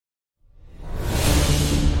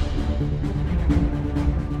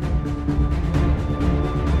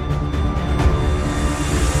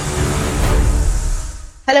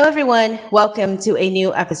Hello, everyone. Welcome to a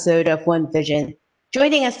new episode of One Vision.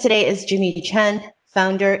 Joining us today is Jimmy Chen,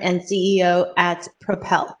 founder and CEO at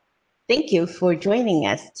Propel. Thank you for joining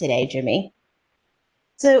us today, Jimmy.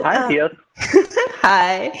 Hi, Thea.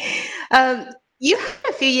 Hi. You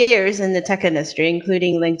had a few years in the tech industry,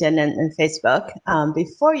 including LinkedIn and Facebook,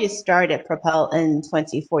 before you started Propel in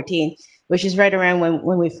 2014, which is right around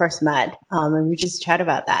when we first met. And we just chat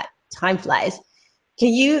about that. Time flies.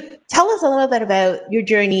 Can you tell us a little bit about your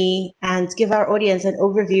journey and give our audience an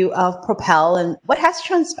overview of Propel and what has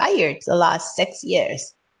transpired the last 6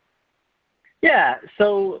 years? Yeah,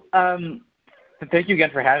 so thank you again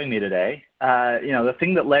for having me today. The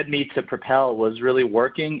thing that led me to Propel was really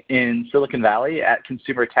working in Silicon Valley at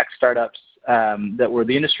consumer tech startups that were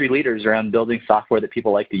the industry leaders around building software that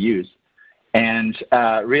people like to use. And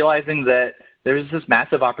realizing that there was this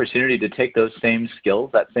massive opportunity to take those same skills,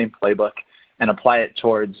 that same playbook, and apply it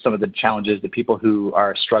towards some of the challenges that people who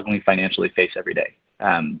are struggling financially face every day.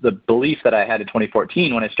 The belief that I had in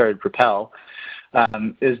 2014 when I started Propel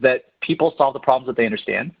is that people solve the problems that they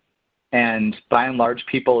understand. And by and large,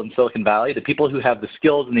 people in Silicon Valley, the people who have the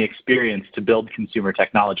skills and the experience to build consumer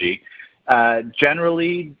technology,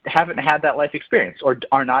 generally haven't had that life experience or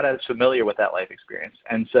are not as familiar with that life experience.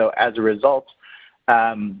 And so as a result,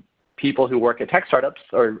 people who work at tech startups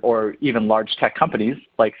or even large tech companies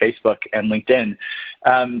like Facebook and LinkedIn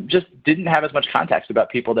just didn't have as much context about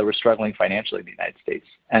people that were struggling financially in the United States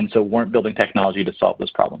and so weren't building technology to solve those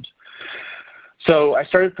problems. So I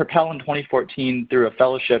started Propel in 2014 through a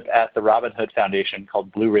fellowship at the Robin Hood Foundation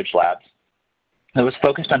called Blue Ridge Labs. It was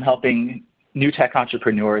focused on helping new tech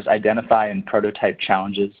entrepreneurs identify and prototype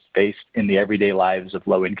challenges faced in the everyday lives of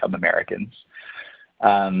low-income Americans.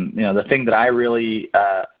 The thing that I really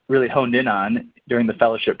honed in on during the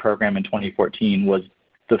fellowship program in 2014 was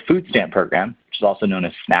the food stamp program, which is also known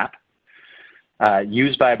as SNAP.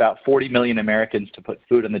 Used by about 40 million Americans to put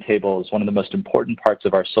food on the table is one of the most important parts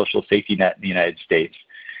of our social safety net in the United States.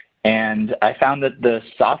 And I found that the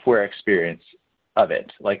software experience of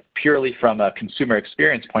it, like purely from a consumer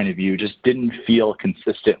experience point of view, just didn't feel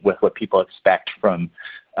consistent with what people expect from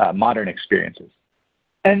modern experiences.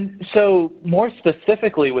 And so more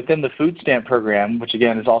specifically within the food stamp program, which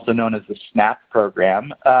again is also known as the SNAP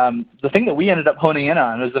program, the thing that we ended up honing in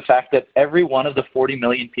on is the fact that every one of the 40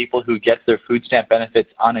 million people who gets their food stamp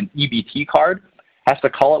benefits on an EBT card has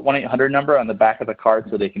to call a 1-800 number on the back of the card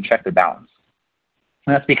so they can check their balance.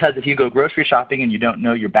 And that's because if you go grocery shopping and you don't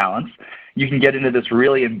know your balance, you can get into this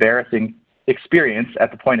really embarrassing experience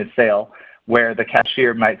at the point of sale where the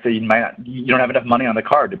cashier might say you don't have enough money on the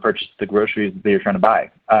card to purchase the groceries that you're trying to buy.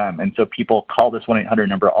 And so people call this 1-800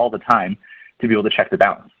 number all the time to be able to check their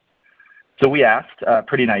balance. So we asked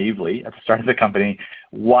pretty naively at the start of the company,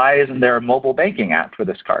 why isn't there a mobile banking app for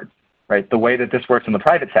this card? Right? The way that this works in the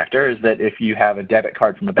private sector is that if you have a debit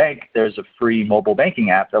card from the bank, there's a free mobile banking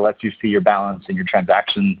app that lets you see your balance and your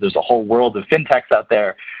transactions. There's a whole world of fintechs out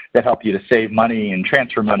there that help you to save money and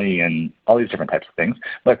transfer money and all these different types of things.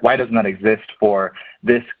 Like, why doesn't that exist for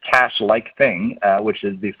this cash-like thing, which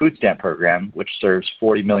is the food stamp program, which serves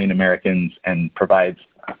 40 million Americans and provides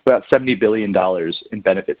about $70 billion in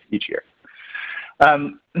benefits each year?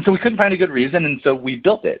 And so we couldn't find a good reason, and so we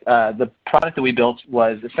built it. The product that we built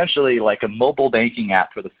was essentially like a mobile banking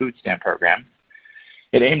app for the food stamp program.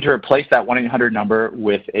 It aimed to replace that 1-800 number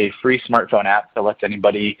with a free smartphone app that lets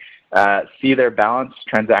anybody see their balance,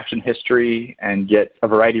 transaction history, and get a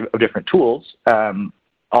variety of different tools,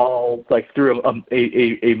 all like through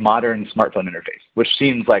a modern smartphone interface, which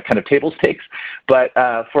seems like kind of table stakes, but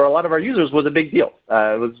for a lot of our users was a big deal.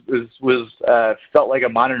 It felt like a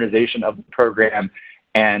modernization of the program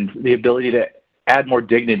and the ability to add more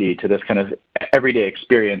dignity to this kind of everyday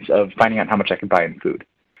experience of finding out how much I can buy in food.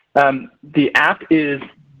 The app is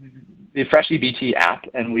the Fresh EBT app,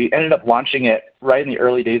 and we ended up launching it right in the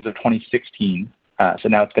early days of 2016. So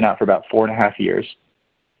now it's been out for about 4.5 years.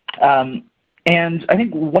 And I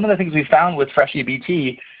think one of the things we found with Fresh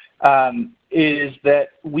EBT is that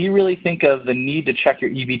we really think of the need to check your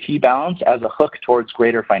EBT balance as a hook towards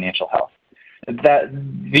greater financial health. That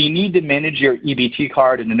the need to manage your EBT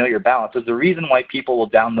card and to know your balance is the reason why people will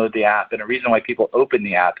download the app and a reason why people open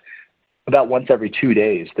the app about once every 2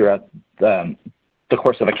 days throughout the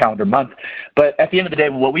course of a calendar month. But at the end of the day,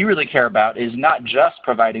 what we really care about is not just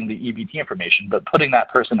providing the EBT information, but putting that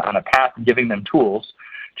person on a path and giving them tools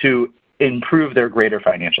to improve their greater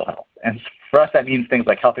financial health. And for us, that means things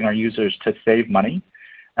like helping our users to save money.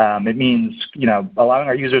 It means, allowing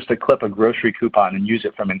our users to clip a grocery coupon and use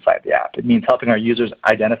it from inside the app. It means helping our users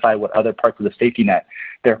identify what other parts of the safety net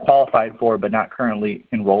they're qualified for but not currently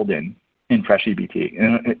enrolled in Fresh EBT.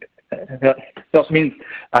 And it also means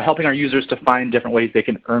helping our users to find different ways they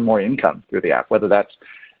can earn more income through the app, whether that's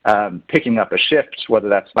picking up a shift, whether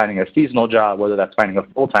that's finding a seasonal job, whether that's finding a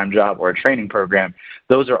full-time job or a training program.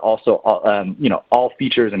 Those are also all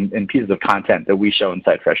features and pieces of content that we show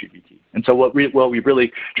inside FreshEBT. And so what we've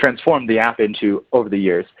really transformed the app into over the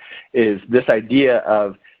years is this idea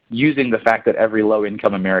of using the fact that every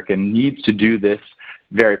low-income American needs to do this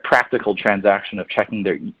very practical transaction of checking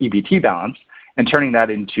their EBT balance and turning that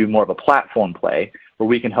into more of a platform play where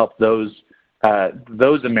we can help those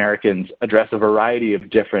Americans address a variety of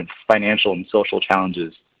different financial and social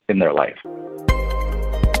challenges in their life.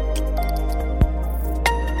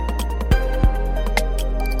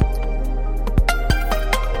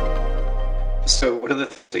 So one of the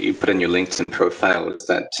things that you put on your LinkedIn profile is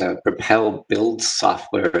that Propel builds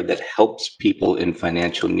software that helps people in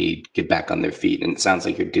financial need get back on their feet. And it sounds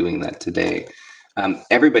like you're doing that today.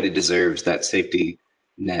 Everybody deserves that safety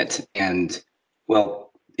net. And,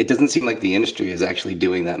 well, it doesn't seem like the industry is actually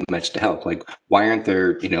doing that much to help. Like, why aren't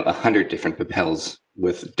there, 100 different Propels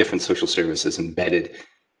with different social services embedded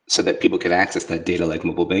so that people can access that data like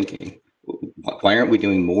mobile banking? Why aren't we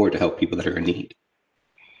doing more to help people that are in need?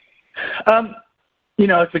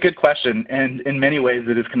 It's a good question, and in many ways,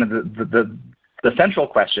 it is kind of the central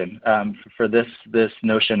question for this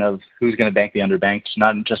notion of who's going to bank the underbanked,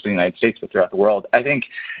 not just in the United States but throughout the world. I think,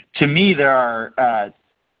 to me, there are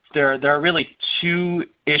really two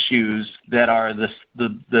issues that are the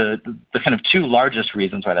kind of two largest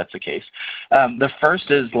reasons why that's the case. The first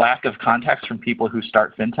is lack of context from people who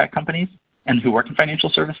start fintech companies and who work in financial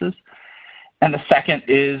services. And the second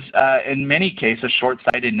is, in many cases,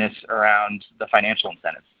 short-sightedness around the financial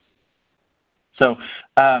incentives. So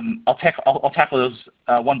I'll tackle those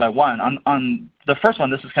one by one. On the first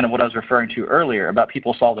one, this is kind of what I was referring to earlier about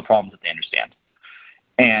people solve the problems that they understand.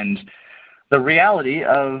 And the reality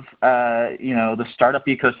of the startup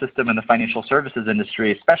ecosystem and the financial services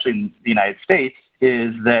industry, especially in the United States,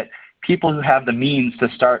 is that people who have the means to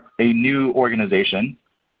start a new organization,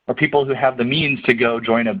 or people who have the means to go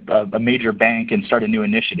join a major bank and start a new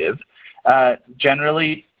initiative,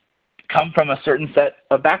 generally come from a certain set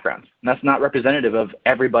of backgrounds. And that's not representative of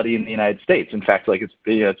everybody in the United States. In fact, for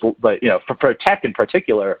tech in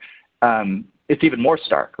particular, it's even more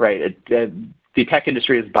stark, right? The tech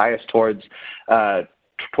industry is biased towards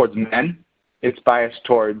men. It's biased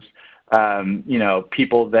towards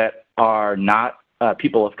people that are not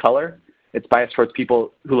people of color. It's biased towards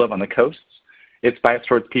people who live on the coasts. It's biased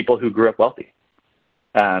towards people who grew up wealthy.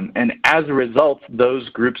 And as a result, those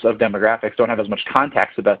groups of demographics don't have as much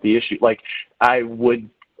context about the issue. Like, I would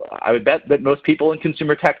bet that most people in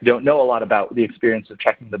consumer tech don't know a lot about the experience of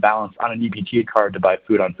checking the balance on an EBT card to buy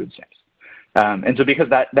food on food stamps. And so because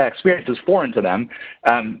that experience is foreign to them,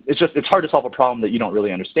 it's hard to solve a problem that you don't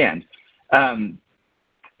really understand. To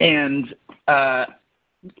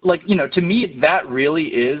me, that really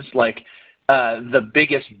is like the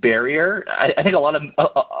biggest barrier. I think a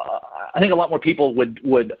lot more people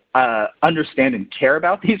would understand and care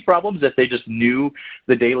about these problems if they just knew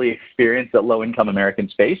the daily experience that low-income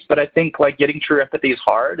Americans face. But I think getting true empathy is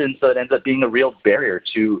hard, and so it ends up being a real barrier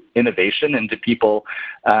to innovation and to people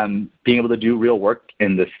being able to do real work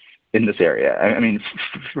in this area. I mean,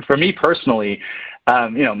 for me personally,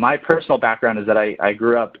 my personal background is that I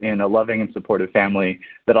grew up in a loving and supportive family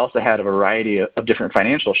that also had a variety of different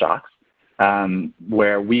financial shocks.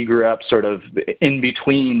 Where we grew up sort of in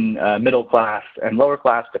between middle class and lower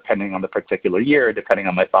class, depending on the particular year, depending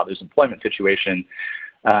on my father's employment situation.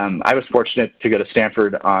 I was fortunate to go to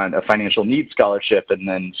Stanford on a financial needs scholarship and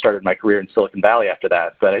then started my career in Silicon Valley after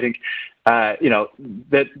that. But I think,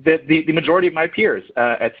 the majority of my peers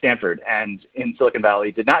at Stanford and in Silicon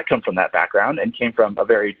Valley did not come from that background and came from a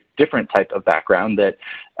very different type of background that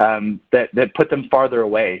put them farther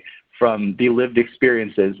away from the lived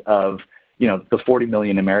experiences of the 40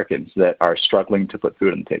 million Americans that are struggling to put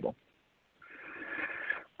food on the table.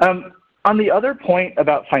 On the other point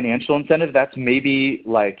about financial incentive, that's maybe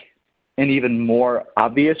like an even more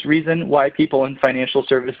obvious reason why people in financial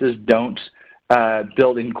services don't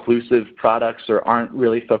build inclusive products or aren't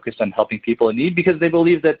really focused on helping people in need, because they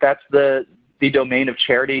believe that that's the domain of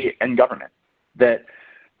charity and government, that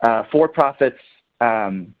for-profits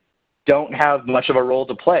don't have much of a role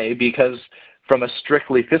to play because from a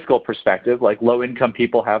strictly fiscal perspective, like low-income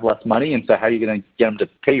people have less money, and so how are you going to get them to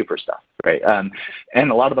pay you for stuff, right? And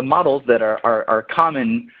a lot of the models that are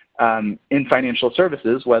common in financial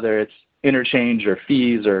services, whether it's interchange or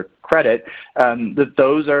fees or credit, that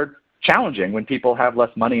those are challenging when people have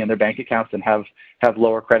less money in their bank accounts and have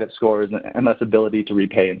lower credit scores and less ability to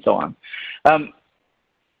repay and so on.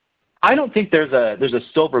 I don't think there's a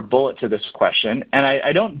silver bullet to this question, and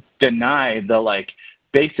I don't deny the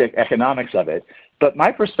basic economics of it. But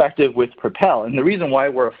my perspective with Propel, and the reason why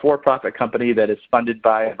we're a for-profit company that is funded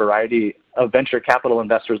by a variety of venture capital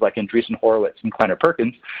investors like Andreessen Horowitz and Kleiner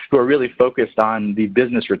Perkins, who are really focused on the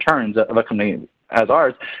business returns of a company as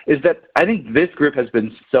ours, is that I think this group has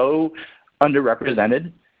been so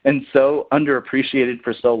underrepresented and so underappreciated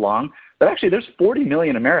for so long that actually there's 40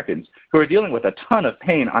 million Americans who are dealing with a ton of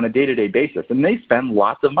pain on a day-to-day basis, and they spend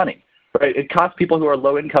lots of money. Right? It costs people who are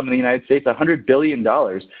low income in the United States $100 billion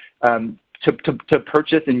to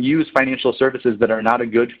purchase and use financial services that are not a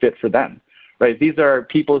good fit for them. Right? These are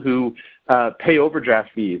people who pay overdraft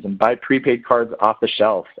fees and buy prepaid cards off the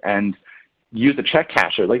shelf and use a check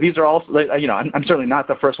casher. These are all, I'm certainly not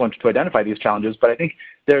the first one to identify these challenges, but I think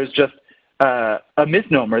there's just a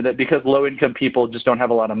misnomer that because low-income people just don't have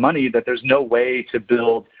a lot of money, that there's no way to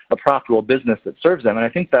build a profitable business that serves them. And I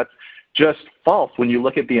think that's just false when you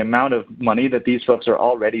look at the amount of money that these folks are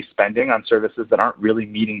already spending on services that aren't really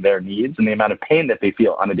meeting their needs and the amount of pain that they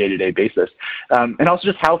feel on a day-to-day basis. And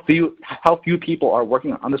also just how few people are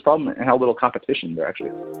working on this problem and how little competition there actually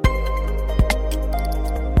is.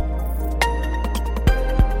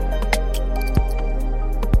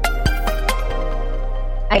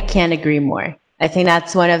 I can't agree more. I think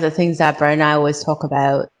that's one of the things that Brett and I always talk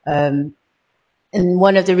about. And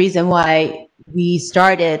one of the reasons why we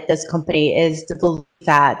started this company is the belief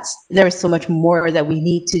that there is so much more that we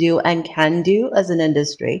need to do and can do as an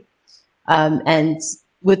industry. And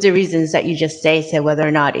with the reasons that you just stated, whether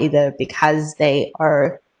or not either because they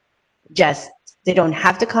don't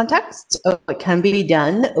have the context of what can be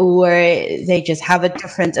done, or they just have a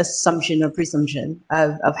different assumption or presumption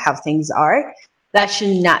of how things are, that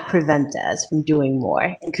should not prevent us from doing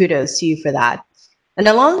more. And kudos to you for that. And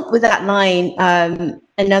along with that line,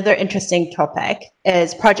 another interesting topic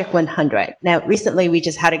is Project 100. Now, recently we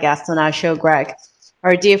just had a guest on our show, Greg,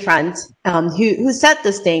 our dear friend, who said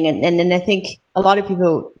this thing, and I think a lot of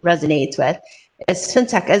people resonate with, is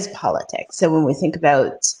fintech is politics. So when we think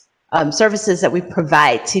about services that we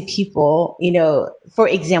provide to people, for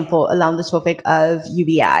example, along the topic of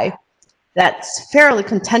UBI, that's fairly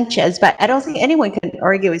contentious, but I don't think anyone can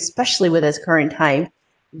argue, especially with this current time,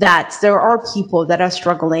 that there are people that are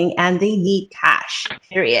struggling and they need cash,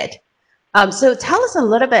 period. So tell us a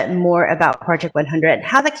little bit more about Project 100,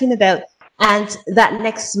 how that came about, and that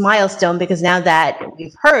next milestone, because now that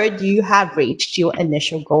we've heard you have reached your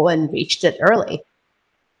initial goal and reached it early.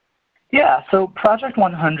 Yeah, so Project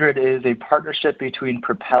 100 is a partnership between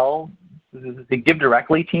Propel, the Give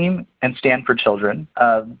Directly team, and Stand for Children,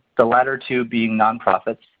 the latter two being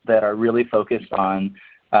nonprofits that are really focused on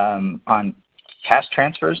cash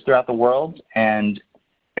transfers throughout the world and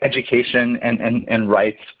education and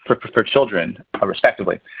rights for children,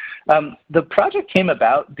 respectively. The project came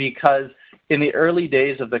about because in the early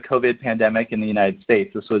days of the COVID pandemic in the United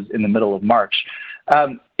States, this was in the middle of March,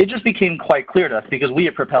 it just became quite clear to us, because we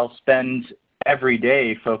at Propel spend every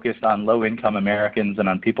day focused on low-income Americans and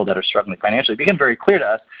on people that are struggling financially. It became very clear to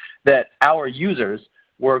us that our users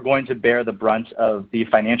were going to bear the brunt of the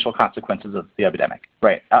financial consequences of the epidemic,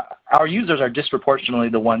 right? Our users are disproportionately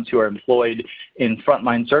the ones who are employed in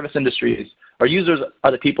frontline service industries. Our users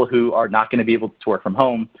are the people who are not going to be able to work from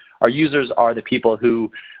home. Our users are the people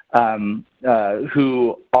who are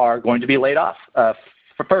going to be laid off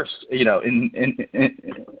first, in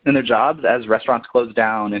their jobs as restaurants close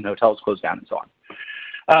down and hotels close down and so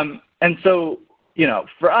on. And so,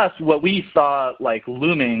 for us, what we saw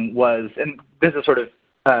looming was, and this is sort of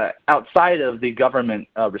outside of the government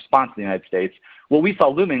response in the United States, what we saw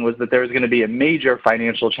looming was that there was going to be a major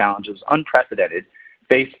financial challenges, unprecedented,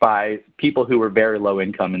 faced by people who were very low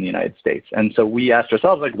income in the United States. And so we asked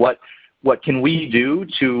ourselves, what can we do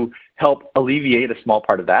to help alleviate a small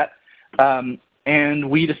part of that? And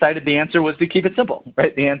we decided the answer was to keep it simple,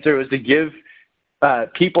 right? The answer was to give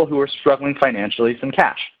people who are struggling financially some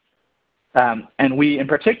cash. And we, in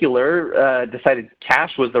particular, decided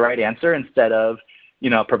cash was the right answer instead of,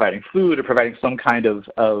 providing food or providing some kind of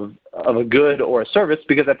a good or a service,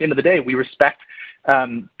 because at the end of the day, we respect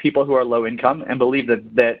people who are low income and believe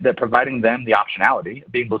that providing them the optionality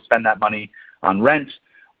of being able to spend that money on rent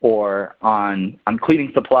or on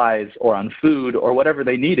cleaning supplies or on food or whatever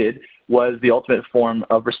they needed was the ultimate form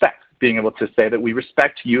of respect, being able to say that we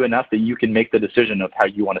respect you enough that you can make the decision of how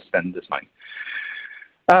you want to spend this money.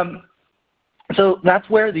 So that's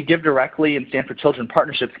where the Give Directly and Stand for Children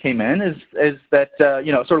partnerships came in, is that,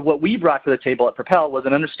 sort of what we brought to the table at Propel was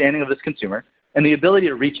an understanding of this consumer and the ability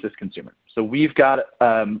to reach this consumer. So we've got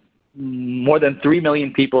more than 3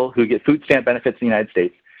 million people who get food stamp benefits in the United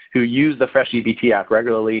States, who use the Fresh EBT app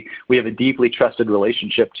regularly. We have a deeply trusted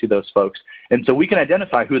relationship to those folks. And so we can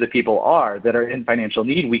identify who the people are that are in financial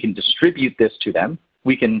need. We can distribute this to them.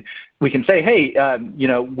 We can say, hey,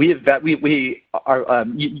 you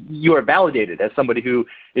are validated as somebody who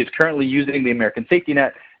is currently using the American Safety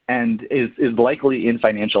Net and is likely in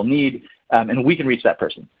financial need, and we can reach that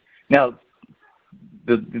person. Now,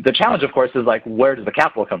 the challenge, of course, is like, where does the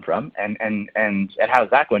capital come from, and how is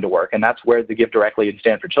that going to work? And that's where the Give Directly and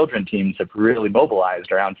Stand for Children teams have really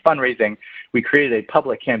mobilized around fundraising. We created a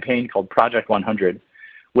public campaign called Project 100,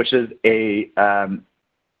 which is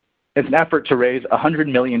it's an effort to raise $100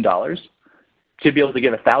 million to be able to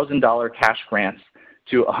give $1,000 cash grants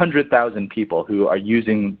to 100,000 people who are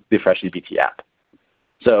using the Fresh EBT app.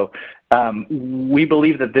 So we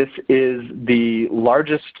believe that this is the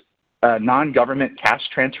largest non-government cash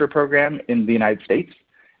transfer program in the United States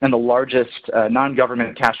and the largest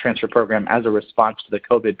non-government cash transfer program as a response to the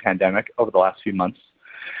COVID pandemic over the last few months.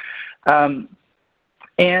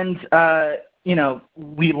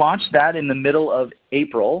 We launched that in the middle of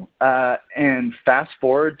April, and fast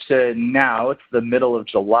forward to now, it's the middle of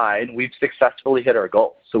July, and we've successfully hit our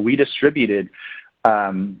goal. So we distributed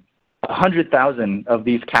 100,000 of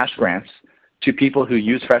these cash grants to people who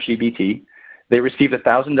use Fresh EBT. They received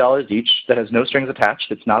 $1,000 each that has no strings attached.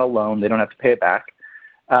 It's not a loan. They don't have to pay it back.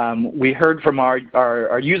 We heard from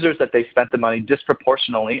our users that they spent the money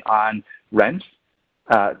disproportionately on rent,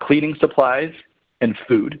 cleaning supplies, and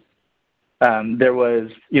food.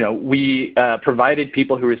 We provided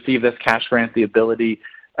people who received this cash grant the ability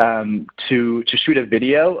to shoot a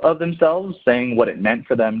video of themselves saying what it meant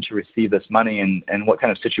for them to receive this money and what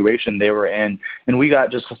kind of situation they were in. And we got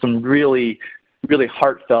just some really, really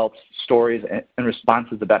heartfelt stories and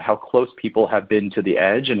responses about how close people have been to the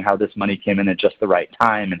edge and how this money came in at just the right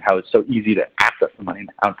time and how it's so easy to access the money and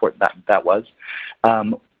how important that was.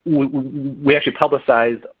 We actually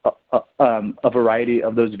publicized a variety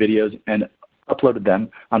of those videos and uploaded them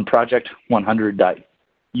on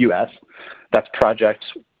project100.us. That's project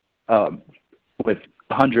with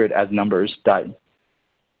 100 as numbers.us.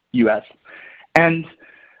 And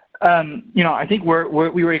I think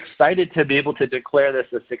we were excited to be able to declare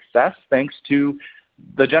this a success thanks to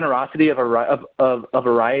the generosity of a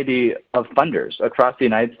variety of funders across the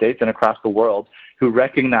United States and across the world who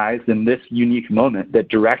recognized in this unique moment that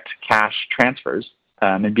direct cash transfers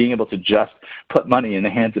and being able to just put money in the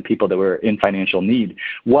hands of people that were in financial need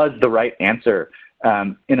was the right answer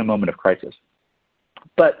in a moment of crisis.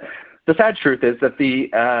 But the sad truth is that the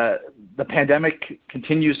pandemic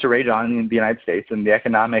continues to rage on in the United States, and the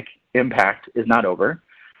economic impact is not over.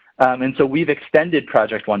 And so we've extended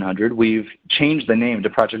Project 100. We've changed the name to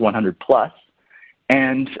Project 100 Plus,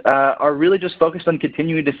 and are really just focused on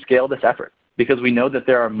continuing to scale this effort because we know that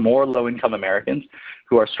there are more low-income Americans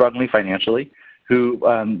who are struggling financially, who,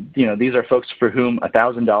 these are folks for whom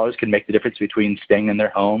 $1,000 can make the difference between staying in their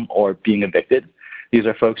home or being evicted. These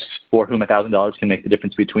are folks for whom $1,000 can make the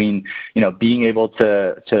difference between, being able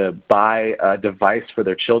to buy a device for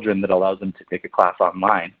their children that allows them to take a class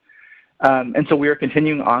online. And so we are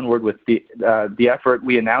continuing onward with the effort.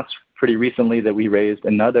 We announced pretty recently that we raised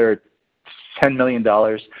another $10 million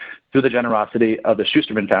through the generosity of the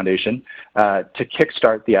Schusterman Foundation to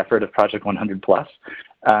kickstart the effort of Project 100 Plus,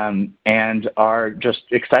 and are just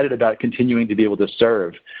excited about continuing to be able to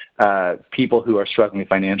serve people who are struggling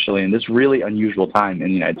financially in this really unusual time in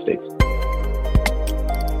the United States.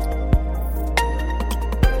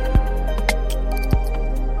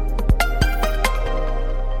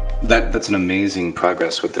 That's an amazing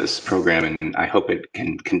progress with this program, and I hope it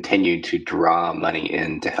can continue to draw money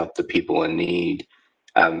in to help the people in need.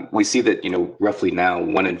 We see that, roughly now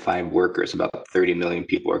 1 in 5 workers, about 30 million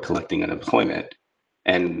people, are collecting unemployment,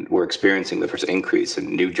 and we're experiencing the first increase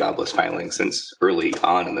in new jobless filings since early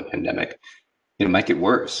on in the pandemic. It might get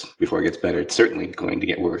worse before it gets better. It's certainly going to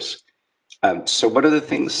get worse. So what are the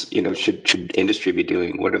things, should industry be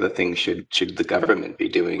doing? What are the things should the government be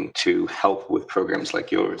doing to help with programs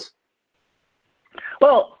like yours?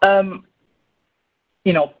 Well,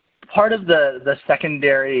 part of the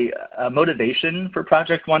secondary motivation for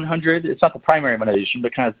Project 100, it's not the primary motivation,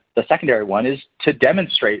 but kind of the secondary one, is to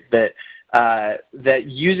demonstrate that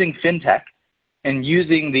using fintech and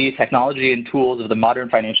using the technology and tools of the modern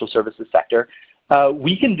financial services sector,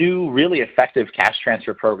 we can do really effective cash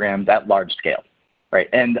transfer programs at large scale, right?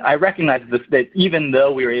 And I recognize that even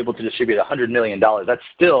though we were able to distribute $100 million, that's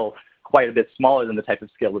still quite a bit smaller than the type of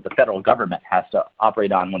scale that the federal government has to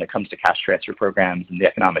operate on when it comes to cash transfer programs and the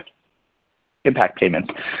economic impact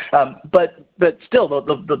payments. But still,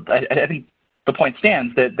 I think the point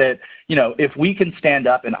stands that if we can stand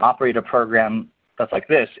up and operate a program that's like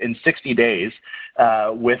this in 60 days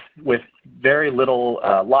with very little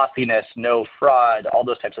lossiness, no fraud, all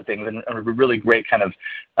those types of things, and a really great kind of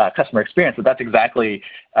customer experience. But that's exactly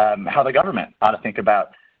how the government ought to think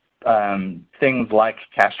about things like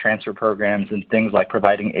cash transfer programs and things like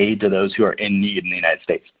providing aid to those who are in need in the United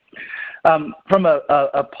States. From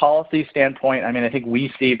a policy standpoint, I mean, I think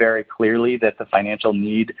we see very clearly that the financial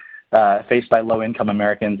need faced by low-income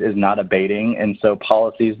Americans is not abating, and so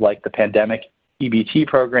policies like the pandemic EBT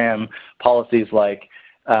program, policies like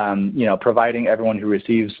providing everyone who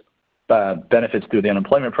receives benefits through the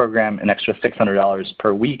unemployment program an extra $600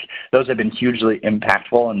 per week, those have been hugely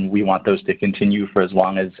impactful, and we want those to continue for as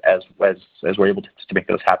long as we're able to make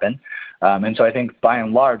those happen. And so I think by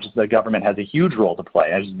and large, the government has a huge role to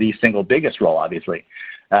play, as the single biggest role, obviously,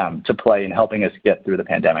 to play in helping us get through the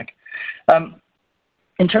pandemic.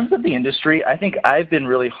 In terms of the industry, I think I've been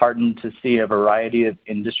really heartened to see a variety of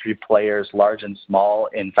industry players, large and small,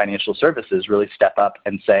 in financial services really step up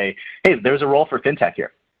and say, hey, there's a role for fintech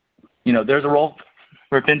here. There's a role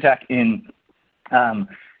for fintech in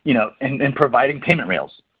providing payment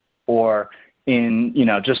rails, or in,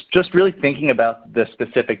 just really thinking about the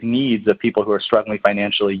specific needs of people who are struggling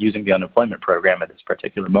financially using the unemployment program at this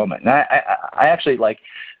particular moment. And I actually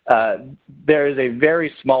there is a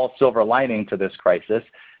very small silver lining to this crisis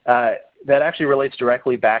that actually relates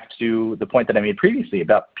directly back to the point that I made previously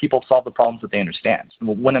about people solve the problems that they understand.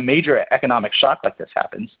 When a major economic shock like this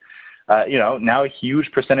happens, now a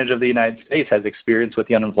huge percentage of the United States has experience with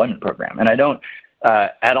the unemployment program. And I don't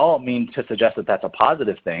at all mean to suggest that that's a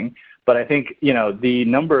positive thing, but I think, the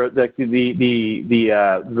number, the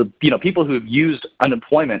people who have used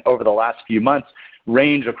unemployment over the last few months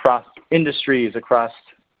range across industries, across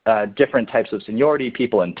different types of seniority.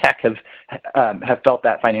 People in tech have felt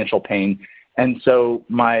that financial pain. And so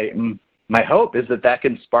my hope is that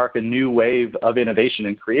can spark a new wave of innovation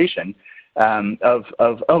and creation.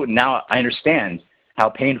 Oh, now I understand how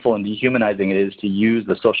painful and dehumanizing it is to use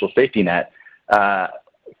the social safety net.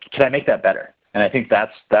 Can I make that better? And I think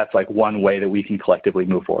that's like one way that we can collectively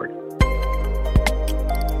move forward.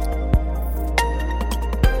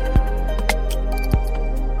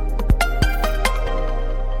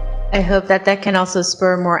 I hope that can also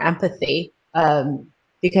spur more empathy,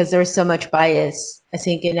 because there's so much bias, I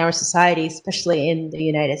think, in our society, especially in the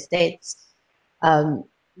United States,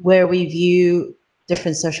 where we view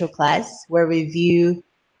different social class, where we view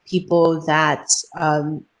people that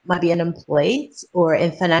might be unemployed or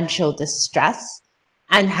in financial distress,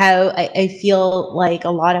 and how I feel like a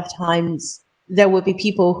lot of times there will be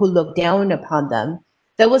people who look down upon them.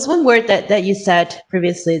 There was one word that you said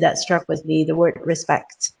previously that struck with me, the word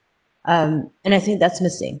respect. And I think that's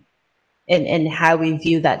missing in how we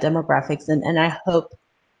view that demographics. And I hope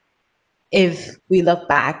if we look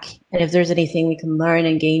back and if there's anything we can learn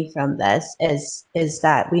and gain from this is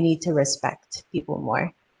that we need to respect people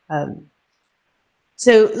more.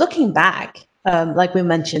 So looking back, like we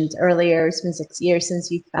mentioned earlier, it's been 6 years since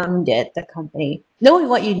you founded the company. Knowing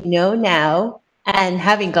what you know now and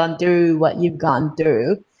having gone through what you've gone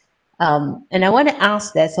through, and I want to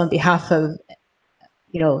ask this on behalf of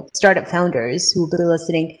startup founders who will be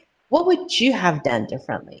listening, what would you have done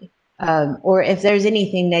differently? Or if there's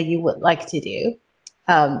anything that you would like to do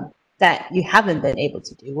that you haven't been able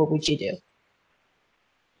to do, what would you do?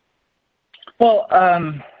 Well,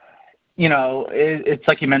 it's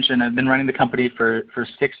like you mentioned, I've been running the company for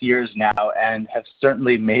 6 years now and have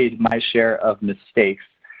certainly made my share of mistakes.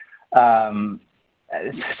 So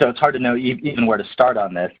it's hard to know even where to start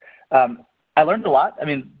on this. I learned a lot. I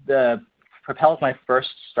mean, Propel is my first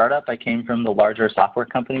startup. I came from the larger software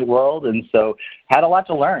company world, and so had a lot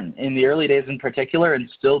to learn in the early days in particular, and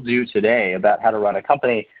still do today, about how to run a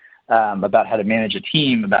company, about how to manage a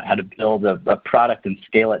team, about how to build a product and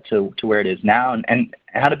scale it to where it is now, and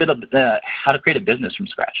how to build how to create a business from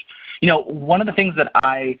scratch. One of the things that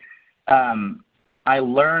I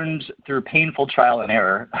learned through painful trial and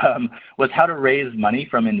error was how to raise money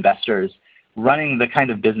from investors running the kind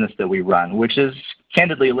of business that we run, which is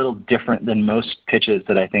candidly a little different than most pitches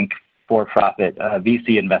that I think for-profit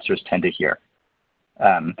VC investors tend to hear.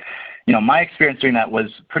 My experience doing that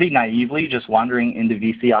was pretty naively just wandering into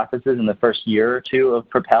VC offices in the first year or two of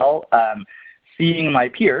Propel, seeing my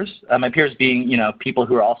peers being people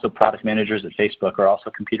who are also product managers at Facebook or also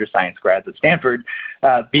computer science grads at Stanford,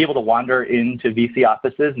 be able to wander into VC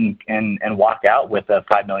offices and walk out with a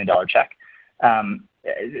 $5 million check.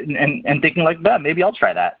 And thinking like, maybe I'll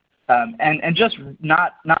try that. And just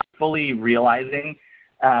not fully realizing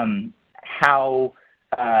how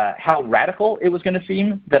radical it was going to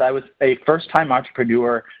seem that I was a first-time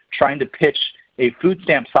entrepreneur trying to pitch a food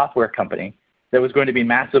stamp software company that was going to be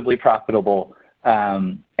massively profitable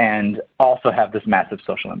and also have this massive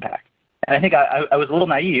social impact. And I think I was a little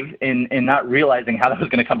naive in not realizing how that was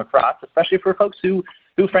going to come across, especially for folks who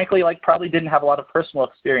frankly, like, probably didn't have a lot of personal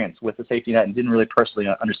experience with the safety net and didn't really personally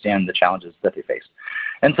understand the challenges that they faced.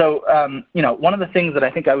 And so, one of the things that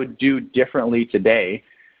I think I would do differently today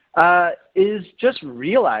is just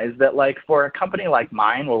realize that, like, for a company like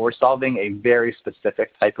mine, where we're solving a very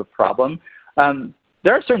specific type of problem,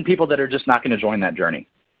 there are certain people that are just not going to join that journey.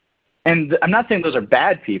 And I'm not saying those are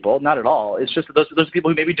bad people, not at all. It's just that those are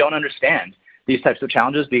people who maybe don't understand these types of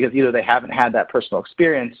challenges because either they haven't had that personal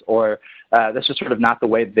experience or that's just sort of not the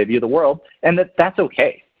way that they view the world, and that's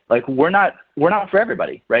okay. Like, we're not for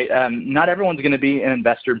everybody, right? Not everyone's going to be an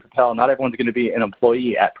investor in Propel. Not everyone's going to be an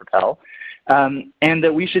employee at Propel. And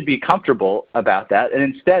that we should be comfortable about that and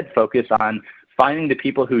instead focus on finding the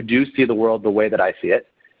people who do see the world the way that I see it,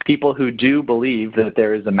 people who do believe that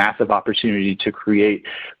there is a massive opportunity to create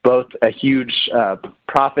both a huge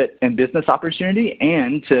profit and business opportunity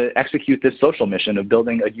and to execute this social mission of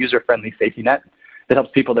building a user-friendly safety net that helps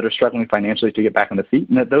people that are struggling financially to get back on the feet,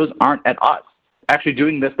 and that those aren't at odds. Actually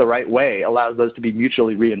doing this the right way allows those to be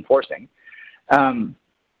mutually reinforcing. And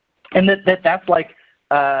that's like,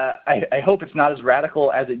 I hope it's not as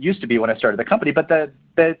radical as it used to be when I started the company, but that's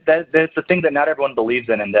the thing that not everyone believes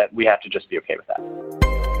in, and that we have to just be okay with that.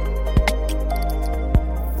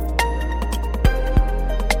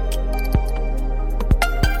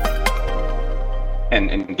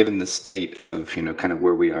 And given the state of, kind of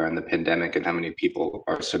where we are in the pandemic and how many people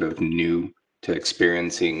are sort of new to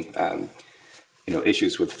experiencing,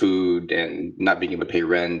 issues with food and not being able to pay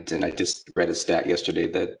rent. And I just read a stat yesterday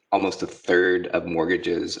that almost a third of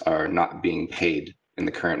mortgages are not being paid in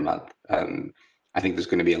the current month. I think there's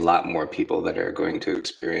going to be a lot more people that are going to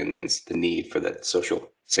experience the need for that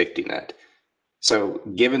social safety net. So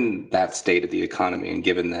given that state of the economy and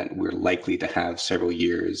given that we're likely to have several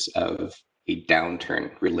years of a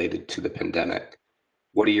downturn related to the pandemic,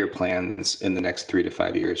 what are your plans in the next 3 to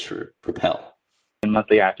 5 years for Propel?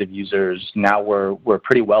 Monthly active users, now we're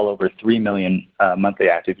pretty well over 3 million monthly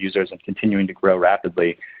active users and continuing to grow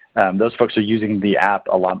rapidly. Those folks are using the app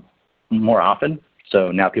a lot more often.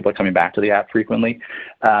 So now people are coming back to the app frequently.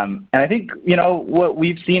 And I think, what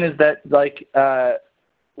we've seen is that, like,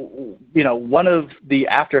 one of the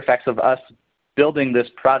after effects of us building this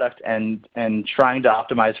product and trying to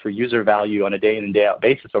optimize for user value on a day in and day out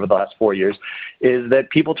basis over the last 4 years is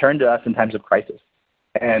that people turn to us in times of crisis.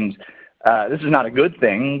 And this is not a good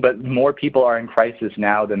thing, but more people are in crisis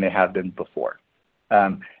now than they have been before.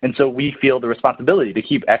 And so we feel the responsibility to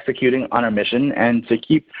keep executing on our mission and to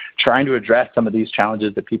keep trying to address some of these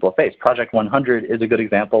challenges that people face. Project 100 is a good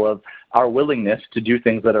example of our willingness to do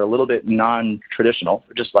things that are a little bit non-traditional,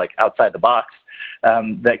 just like outside the box,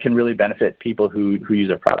 that can really benefit people who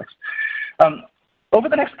use our products. Over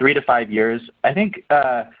the next 3 to 5 years, I think,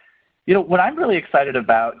 what I'm really excited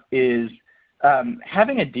about is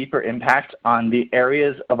having a deeper impact on the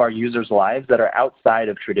areas of our users' lives that are outside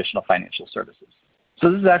of traditional financial services.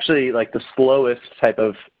 So this is actually like the slowest type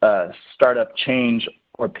of startup change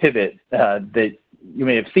or pivot that you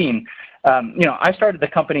may have seen. I started the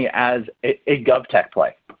company as a GovTech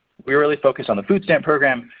play. We were really focused on the food stamp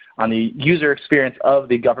program, on the user experience of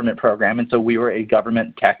the government program, and so we were a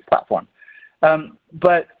government tech platform.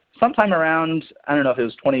 But sometime around, I don't know if it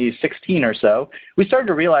was 2016 or so, we started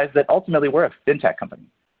to realize that ultimately we're a fintech company.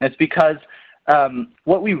 And it's because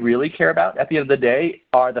what we really care about at the end of the day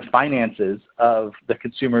are the finances of the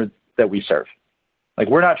consumer that we serve. Like,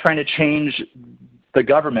 we're not trying to change the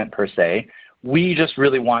government per se. We just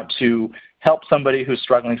really want to help somebody who's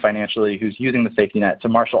struggling financially, who's using the safety net, to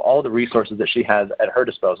marshal all the resources that she has at her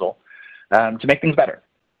disposal to make things better.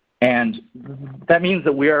 And that means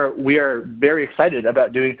that we are very excited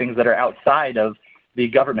about doing things that are outside of the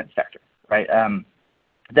government sector, right?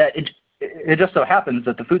 That it just so happens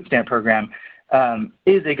that the food stamp program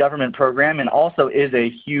is a government program and also is a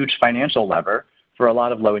huge financial lever for a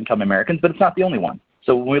lot of low-income Americans, but it's not the only one.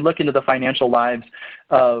 So when we look into the financial lives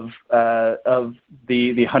of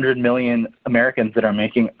the 100 million Americans that are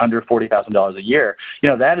making under $40,000 a year,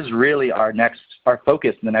 that is really our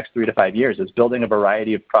focus in the next 3 to 5 years, is building a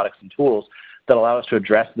variety of products and tools that allow us to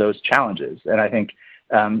address those challenges. And I think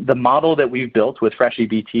the model that we've built with Fresh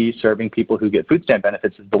EBT serving people who get food stamp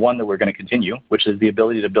benefits is the one that we're going to continue, which is the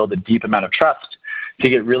ability to build a deep amount of trust to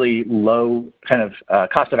get really low kind of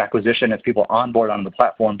cost of acquisition as people onboard on the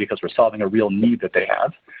platform because we're solving a real need that they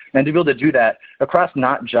have. And to be able to do that across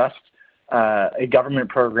not just a government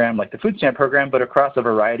program like the food stamp program, but across a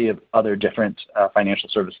variety of other different financial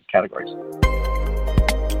services categories.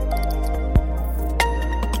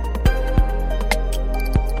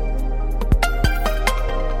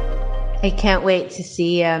 I can't wait to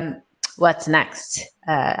see what's next.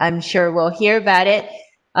 I'm sure we'll hear about it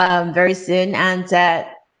very soon. And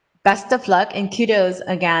best of luck and kudos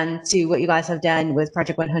again to what you guys have done with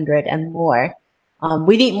Project 100 and more.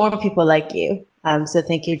 We need more people like you. So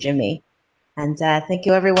thank you, Jimmy. And thank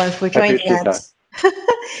you everyone for joining us.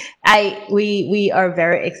 We are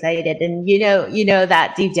very excited, and you know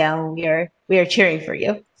that deep down we are cheering for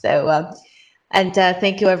you. So and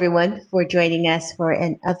thank you everyone for joining us for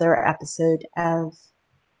another episode of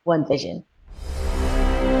One Vision.